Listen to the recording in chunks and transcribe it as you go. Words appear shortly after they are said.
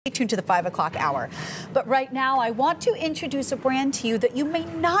Stay tuned to the 5 o'clock hour. But right now, I want to introduce a brand to you that you may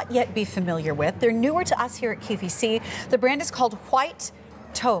not yet be familiar with. They're newer to us here at QVC. The brand is called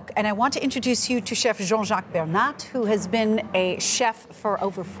Toque, and I want to introduce you to Chef Jean-Jacques Bernat, who has been a chef for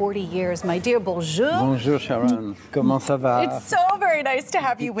over 40 years. My dear, bonjour. Bonjour, Sharon. Comment ça va? It's so very nice to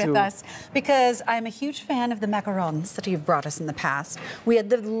have you with us because I'm a huge fan of the macarons that you've brought us in the past. We had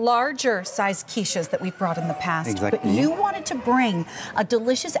the larger size quiches that we've brought in the past. Exactly. But you wanted to bring a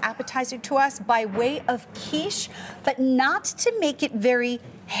delicious appetizer to us by way of quiche, but not to make it very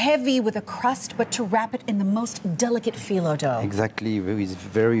heavy with a crust, but to wrap it in the most delicate phyllo dough. Exactly, it's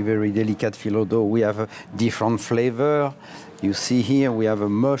very, very delicate phyllo dough. We have a different flavor. You see here, we have a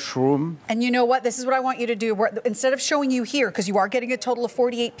mushroom. And you know what? This is what I want you to do. Instead of showing you here, because you are getting a total of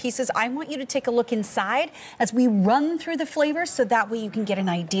 48 pieces, I want you to take a look inside as we run through the flavors so that way you can get an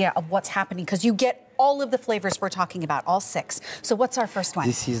idea of what's happening, because you get all of the flavors we're talking about, all 6. So what's our first one?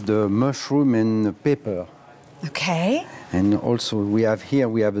 This is the mushroom and pepper. Okay. And also we have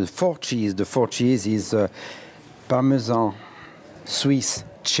the 4 cheese. The 4 cheese is Parmesan, Swiss,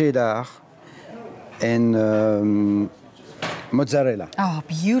 cheddar, and mozzarella. Oh,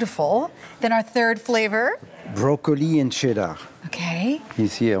 beautiful. Then our third flavor. Broccoli and cheddar. Okay.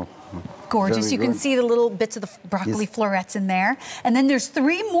 Is here. Gorgeous. Very you can good. see the little bits of the broccoli florets in there. And then there's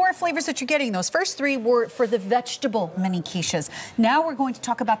 3 more flavors that you're getting. Those first 3 were for the vegetable mini quiches. Now we're going to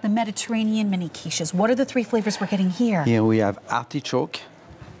talk about the Mediterranean mini quiches. What are the 3 flavors we're getting here? Here we have artichoke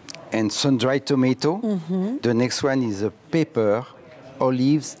and sun-dried tomato. Mm-hmm. The next one is a pepper,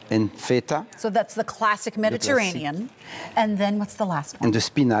 olives, and feta. So that's the classic Mediterranean. And then what's the last one? And the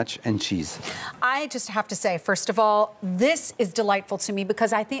spinach and cheese. I just have to say, first of all, this is delightful to me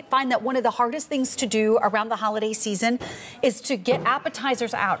because I find that one of the hardest things to do around the holiday season is to get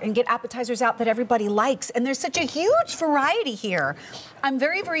appetizers out and get appetizers out that everybody likes. And there's such a huge variety here. I'm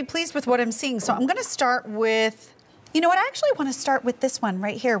very, very pleased with what I'm seeing. So I'm going to start with, you know what, I actually want to start with this one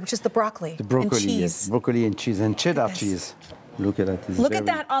right here, which is the broccoli, The broccoli, and cheese. yes. Broccoli and cheese and cheddar cheese. Look at that. Look at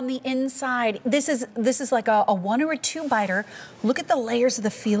that on the inside. This is like a 1 or a 2 biter. Look at the layers of the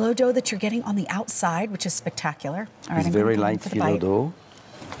phyllo dough that you're getting on the outside, which is spectacular. All right, it's very light phyllo dough.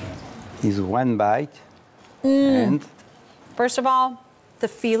 It's 1 bite. And first of all, the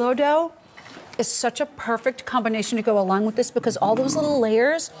phyllo dough is such a perfect combination to go along with this because all those little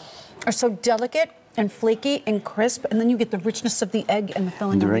layers are so delicate and flaky and crisp, and then you get the richness of the egg and the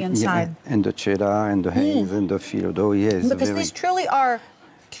filling on the inside. Yeah, and the cheddar and the eggs and the phyllo dough, yes. Because these truly are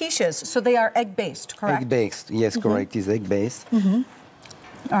quiches, so they are egg-based, correct? Egg-based, yes, correct. It's egg-based. All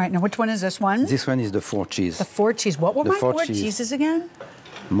right, now which one is this one? This one is the 4 cheese. The 4 cheese. What were The my 4 4 cheese. cheeses again?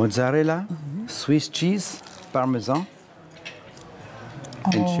 Mozzarella, Swiss cheese, Parmesan,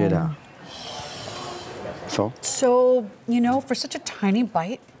 and cheddar. So, you know, for such a tiny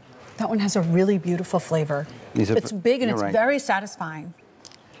bite, that one has a really beautiful flavor. It's big and it's very satisfying.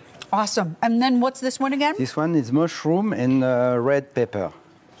 Awesome. And then what's this one again? This one is mushroom and red pepper.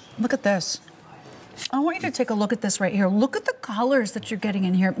 Look at this. I want you to take a look at this right here. Look at the colors that you're getting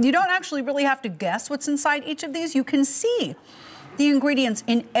in here. You don't actually really have to guess what's inside each of these. You can see the ingredients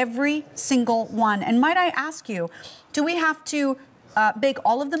in every single one. And might I ask you, do we have to bake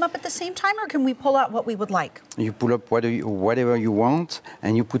all of them up at the same time, or can we pull out what we would like? You pull up whatever you want,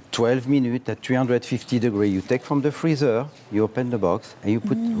 and you put 12 minutes at 350 degrees. You take from the freezer, you open the box, and you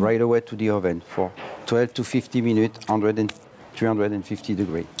put right away to the oven for 12 to 50 minutes, 350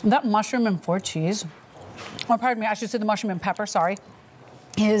 degrees. That mushroom and 4 cheese, or pardon me, I should say the mushroom and pepper, sorry,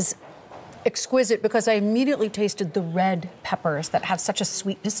 is exquisite because I immediately tasted the red peppers that have such a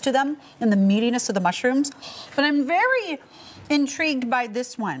sweetness to them and the meatiness of the mushrooms. But I'm very intrigued by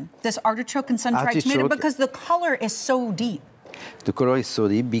this one, this artichoke and sun-dried tomato, because the color is so deep. The color is so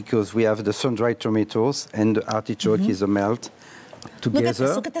deep because we have the sun-dried tomatoes and the artichoke is a melt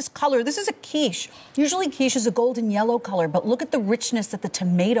together. Look at this color. This is a quiche. Usually quiche is a golden yellow color, but look at the richness that the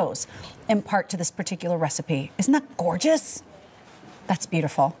tomatoes impart to this particular recipe. Isn't that gorgeous? That's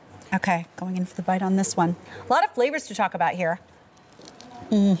beautiful. Okay, going in for the bite on this one. A lot of flavors to talk about here.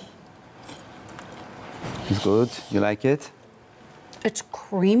 It's good. You like it? It's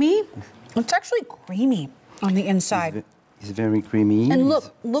creamy. It's actually creamy on the inside. It's very creamy. And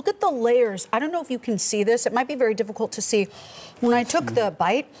look at the layers. I don't know if you can see this. It might be very difficult to see. When I took the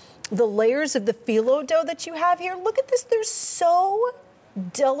bite, the layers of the phyllo dough that you have here, look at this. They're so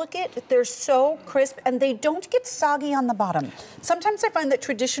delicate, they're so crisp, and they don't get soggy on the bottom. Sometimes I find that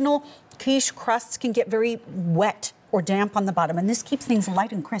traditional quiche crusts can get very wet or damp on the bottom, and this keeps things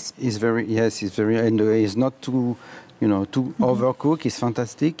light and crisp. It's very, and it's not too You know, to overcook is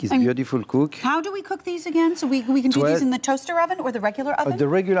fantastic. It's beautiful cook. How do we cook these again? So we can do these in the toaster oven or the regular oven? The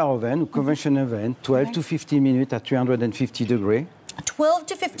regular oven, conventional oven, 12 to 15 minutes at 350 degrees. 12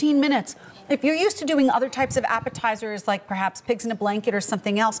 to 15 minutes. If you're used to doing other types of appetizers, like perhaps pigs in a blanket or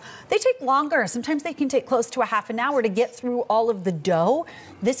something else, they take longer. Sometimes they can take close to a half an hour to get through all of the dough.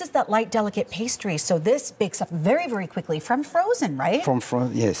 This is that light, delicate pastry, so this bakes up very, very quickly from frozen, right? From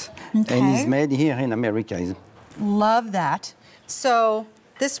frozen, yes. Okay. And it's made here in America. Love that. So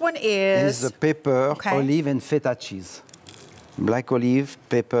this one is... This is the pepper, olive, and feta cheese. Black olive,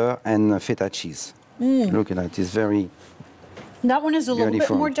 pepper, and feta cheese. Look at that. It's very... That one is a little bit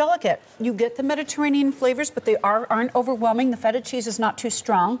Beautiful. more delicate. You get the Mediterranean flavors, but they aren't overwhelming. The feta cheese is not too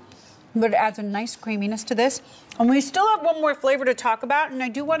strong, but it adds a nice creaminess to this. And we still have one more flavor to talk about, and I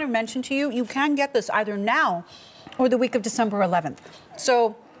do want to mention to you, you can get this either now or the week of December 11th.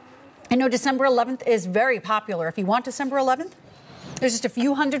 So I know December 11th is very popular. If you want December 11th, there's just a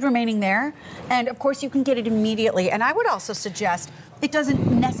few hundred remaining there. And of course, you can get it immediately. And I would also suggest it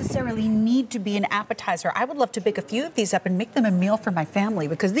doesn't necessarily need to be an appetizer. I would love to pick a few of these up and make them a meal for my family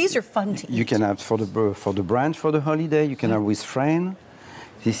because these are fun to eat. You can have for the brunch for the holiday. You can have with friends.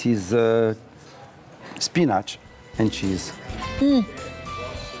 This is spinach and cheese.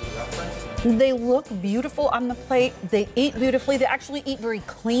 They look beautiful on the plate. They eat beautifully. They actually eat very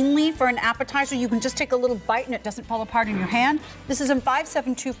cleanly for an appetizer. You can just take a little bite and it doesn't fall apart in your hand. This is in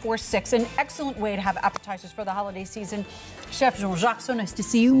 57246, an excellent way to have appetizers for the holiday season. Chef Jean-Jacques, so nice to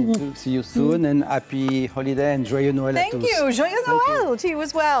see you. See you soon and happy holiday and joyeux Noël à tous. Thank you. Joyeux Noël to you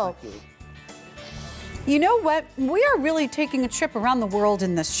as well. You know what? We are really taking a trip around the world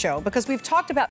in this show because we've talked about